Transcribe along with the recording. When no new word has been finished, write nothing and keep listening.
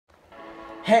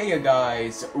Hey you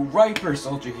guys, Riper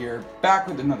Soldier here, back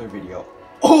with another video.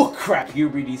 Oh crap,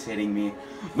 puberty's hitting me.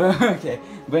 But okay,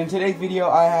 but in today's video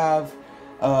I have,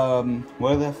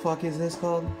 what the fuck is this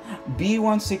called?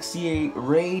 B-168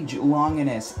 Rage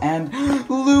Longinus, and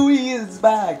Louis is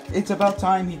back! It's about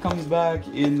time he comes back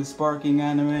in the Sparking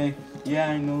anime.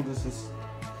 Yeah, I know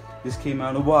this came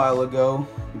out a while ago,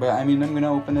 but I mean, I'm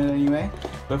gonna open it anyway.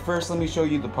 But first, let me show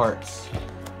you the parts.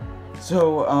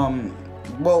 So,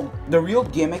 well, the real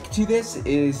gimmick to this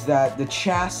is that the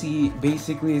chassis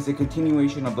basically is a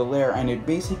continuation of the layer, and it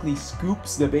basically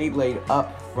scoops the Beyblade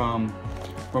up from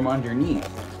underneath,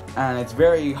 and it's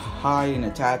very high in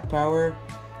attack power.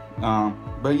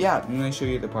 But yeah, I'm gonna show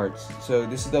you the parts. So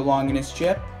this is the Longinus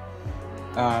chip.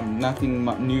 Nothing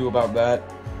new about that.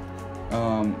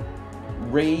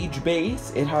 Rage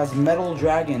base. It has metal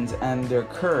dragons, and they're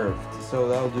curved, so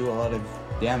that'll do a lot of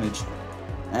damage.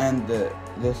 And the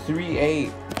 3A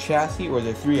chassis, or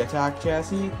the 3 attack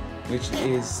chassis, which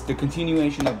is the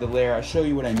continuation of the layer. I'll show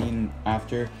you what I mean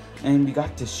after. And we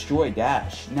got Destroy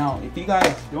Dash. Now, if you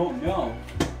guys don't know,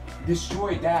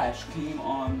 Destroy Dash came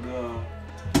on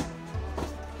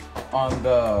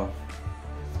the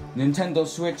Nintendo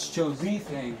Switch Cho Z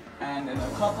thing, and in a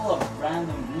couple of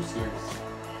random boosters.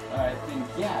 I think,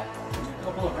 yeah, a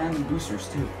couple of random boosters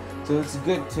too. So it's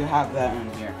good to have that in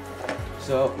here.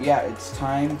 So yeah, it's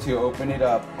time to open it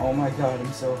up. Oh my god,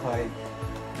 I'm so hyped.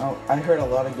 Oh, I heard a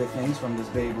lot of good things from this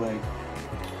Beyblade.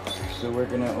 So we're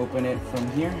gonna open it from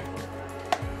here.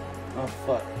 Oh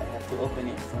fuck, I have to open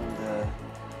it from the...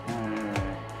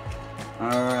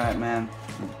 Alright, man.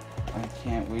 I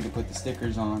can't wait to put the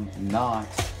stickers on. Not.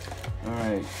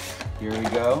 Alright, here we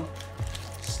go.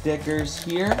 Stickers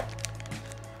here.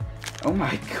 Oh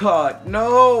my god,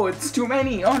 no! It's too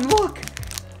many! Oh, look!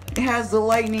 It has the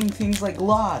lightning things like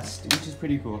Lost, which is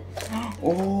pretty cool.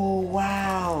 Oh,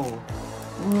 wow!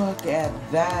 Look at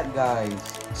that, guys.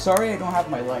 Sorry I don't have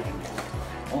my lighting.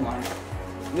 Hold on.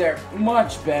 There,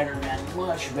 much better, man.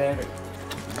 Much better.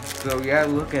 So, yeah,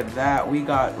 look at that. We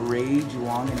got Rage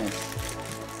Longinus.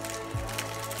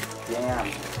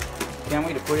 Damn. Can't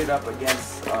wait to put it up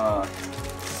against,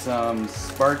 some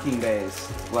Sparking Bays,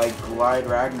 like Glide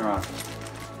Ragnarok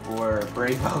or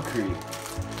Brave Valkyrie.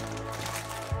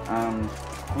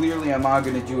 Clearly I'm not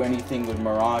gonna do anything with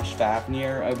Mirage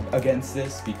Fafnir against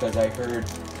this, because I heard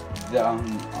that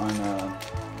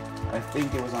I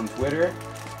think it was on Twitter,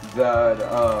 that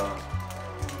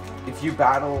if you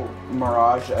battle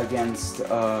Mirage against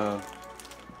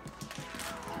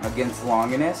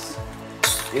Longinus,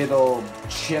 it'll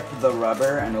chip the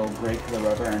rubber and it'll break the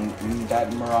rubber, and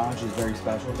that Mirage is very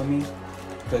special to me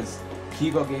because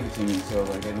Kibo gave it to me, so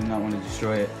like I did not want to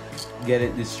destroy it,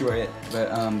 destroy it. But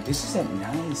this is a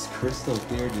nice crystal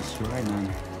clear destroy,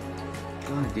 man.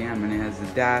 God damn, and it has the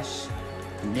dash.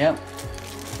 Yep,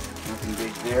 nothing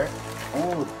big there.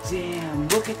 Oh damn,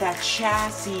 look at that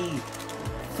chassis.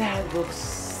 That looks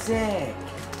sick.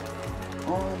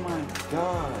 Oh my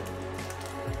god.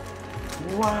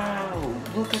 Wow,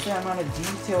 look at the amount of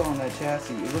detail on that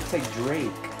chassis. It looks like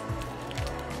Drake.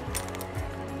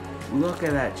 Look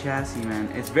at that chassis, man.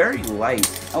 It's very light.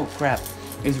 Oh crap.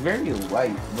 It's very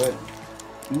light, but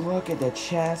look at the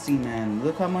chassis, man.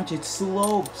 Look how much it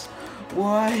slopes.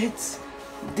 What?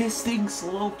 This thing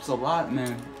slopes a lot,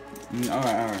 man.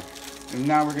 Alright. And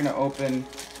now we're gonna open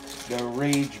the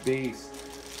Rage base.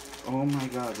 Oh my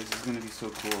god, this is gonna be so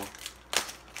cool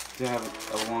to have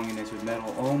a Longinus with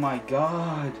metal. Oh my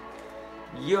god.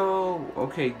 Yo.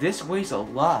 Okay, this weighs a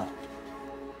lot.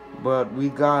 But we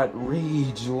got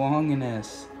Rage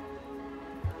Longinus.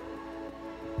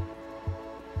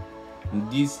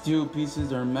 These two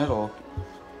pieces are metal,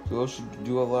 so those should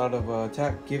do a lot of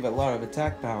give a lot of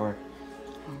attack power.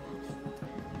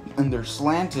 And they're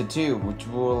slanted too, which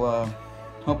will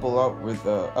help a lot with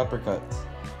uppercuts.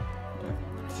 But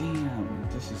damn,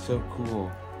 this is so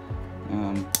cool.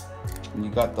 You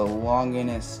got the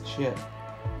Longinus chip.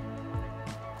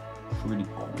 Pretty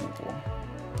cool.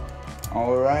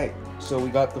 Alright, so we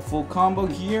got the full combo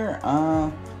here.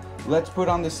 Let's put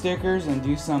on the stickers and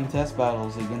do some test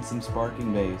battles against some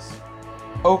Sparking Bays.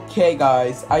 Okay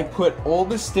guys, I put all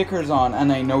the stickers on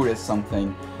and I noticed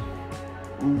something.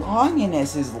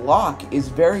 Longinus's lock is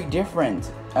very different.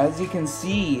 As you can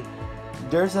see,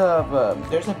 there's a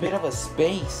bit of a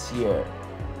space here.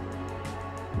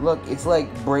 Look, it's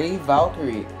like Brave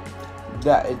Valkyrie.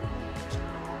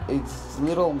 Its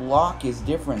little lock is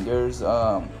different. There's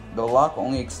the lock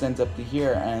only extends up to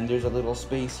here, and there's a little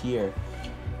space here.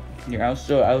 Here,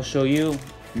 I'll show you.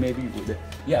 Maybe with it.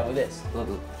 Yeah, with this. Look.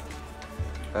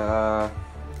 Hold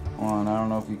on, I don't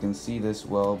know if you can see this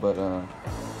well, but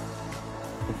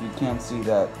If you can't see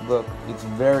that, look, it's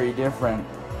very different.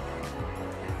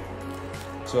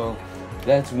 So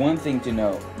that's one thing to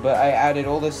know. But I added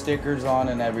all the stickers on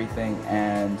and everything,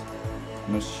 and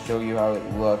I'm gonna show you how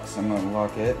it looks. I'm gonna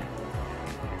lock it.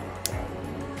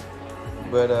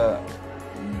 But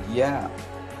yeah,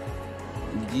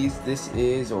 this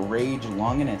is a Rage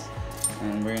Longinus,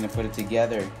 and we're gonna put it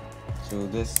together. So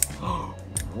this,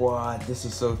 what? This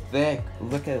is so thick.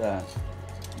 Look at that.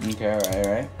 Okay,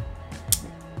 alright.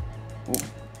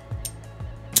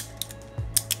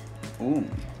 Ooh,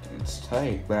 it's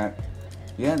tight, but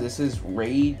yeah, this is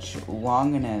Rage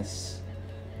Longinus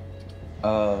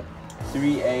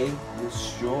 3A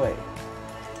Destroy.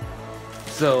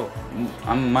 So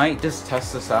I might just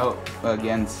test this out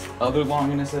against other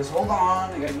Longinuses. Hold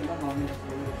on, I gotta get my Longinus.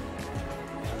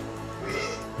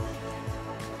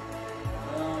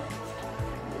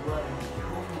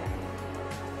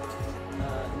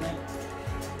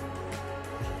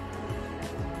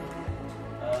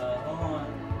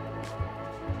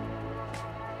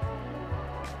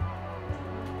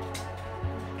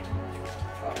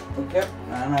 Okay,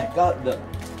 and I got them.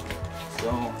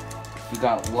 So we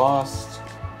got Lost,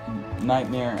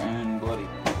 Nightmare, and Bloody.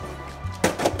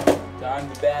 Time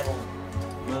to battle,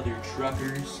 mother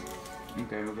truckers.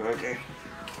 Okay.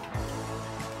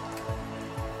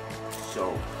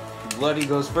 So Bloody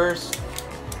goes first.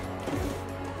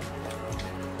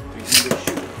 We can go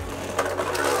shoot.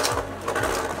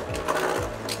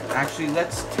 Actually,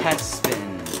 let's test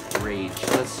spin Rage.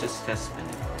 Let's just test spin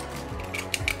it.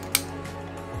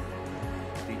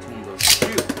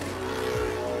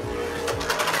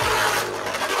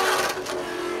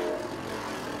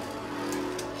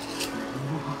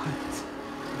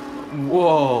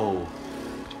 Whoa!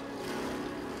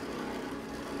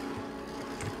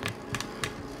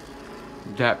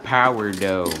 That power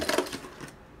though.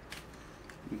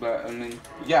 But I mean,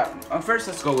 yeah. First,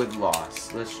 let's go with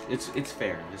Lost. It's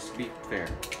fair. Let's be fair.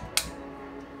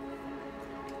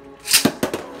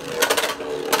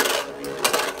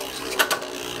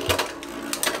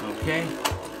 Okay.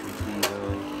 We can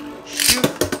go shoot.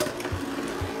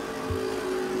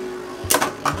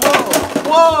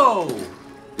 Whoa!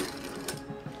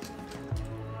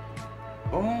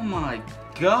 Oh my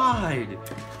god!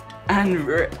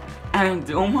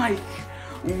 And oh my,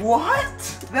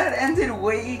 what? That ended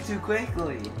way too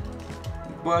quickly.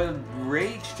 But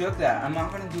Rage took that. I'm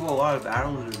not gonna do a lot of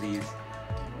battles of these,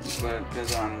 but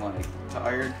because I'm like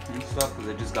tired and stuff, because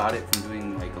I just got it from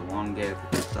doing like a long day of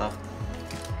stuff.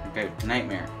 Okay,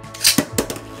 Nightmare.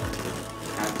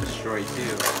 And Destroy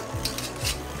too.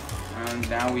 And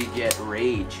now we get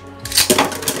Rage.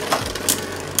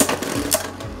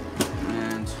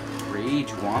 And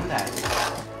Rage won that.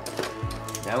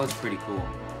 That was pretty cool.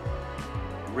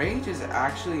 Rage is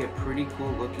actually a pretty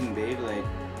cool looking Beyblade,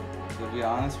 to be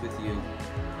honest with you.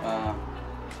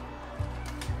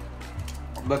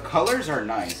 The colors are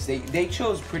nice. They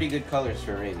chose pretty good colors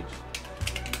for Rage.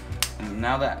 And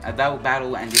now that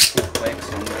battle ended too quick,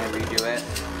 so I'm gonna redo it.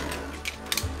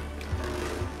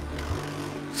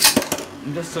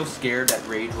 I'm just so scared that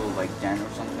Rage will like dent or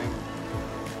something.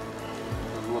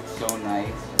 It looks so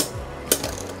nice.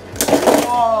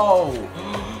 Whoa!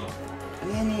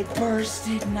 And it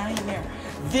bursted Nightmare.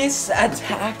 This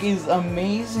attack is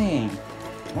amazing.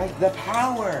 Like the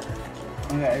power.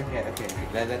 Okay.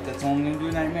 That's all I'm gonna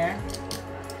do, Nightmare.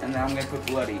 And then I'm gonna put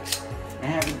Bloody. I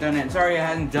haven't done it. Sorry, I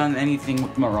hadn't done anything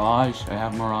with Mirage. I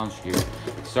have Mirage here.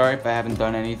 Sorry if I haven't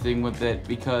done anything with it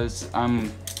because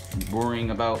I'm worrying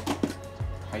about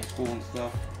high school and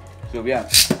stuff. So yeah,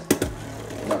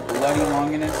 Bloody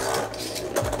Longinus.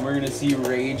 We're gonna see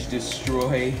Rage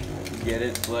destroy. Get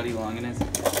it, Bloody Longinus.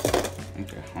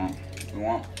 Okay, we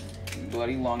want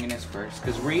Bloody Longinus first,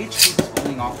 because Rage keeps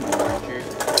pulling off my launcher.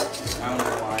 I don't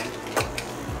know why.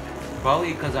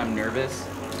 Probably because I'm nervous.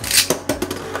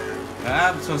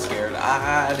 I'm so scared.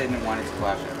 I didn't want it to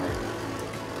clash at hard.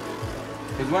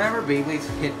 Because whenever Beyblades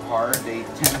hit hard, they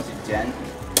tend to dent.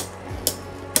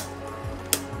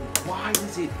 Why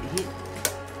does it hit?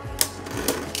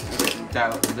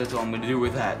 That's all I'm gonna do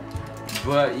with that.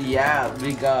 But yeah,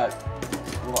 we got.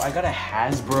 Well, I got a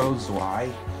Hasbro Zwei.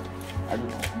 I don't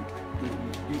know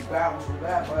big battles for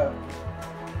that, but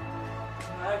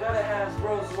I got a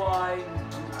Hasbro Zwei.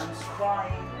 I'm just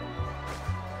crying.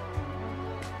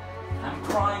 I'm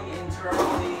crying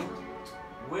internally.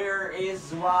 Where is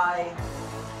Zwei?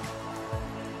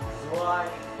 Zwei.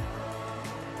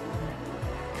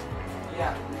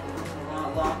 Yeah.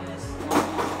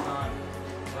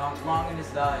 Longinus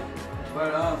died.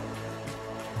 But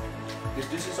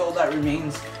this is all that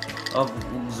remains of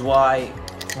Zwei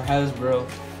for Hasbro.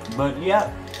 But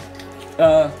yeah,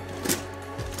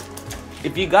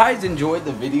 if you guys enjoyed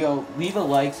the video, leave a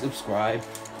like, subscribe.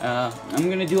 I'm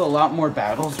gonna do a lot more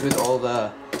battles with all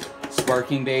the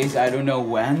sparking days. I don't know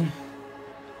when.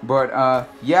 But,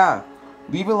 yeah.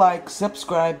 Leave a like,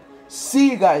 subscribe.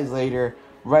 See you guys later.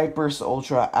 Ripers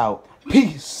Ultra out.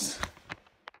 Peace.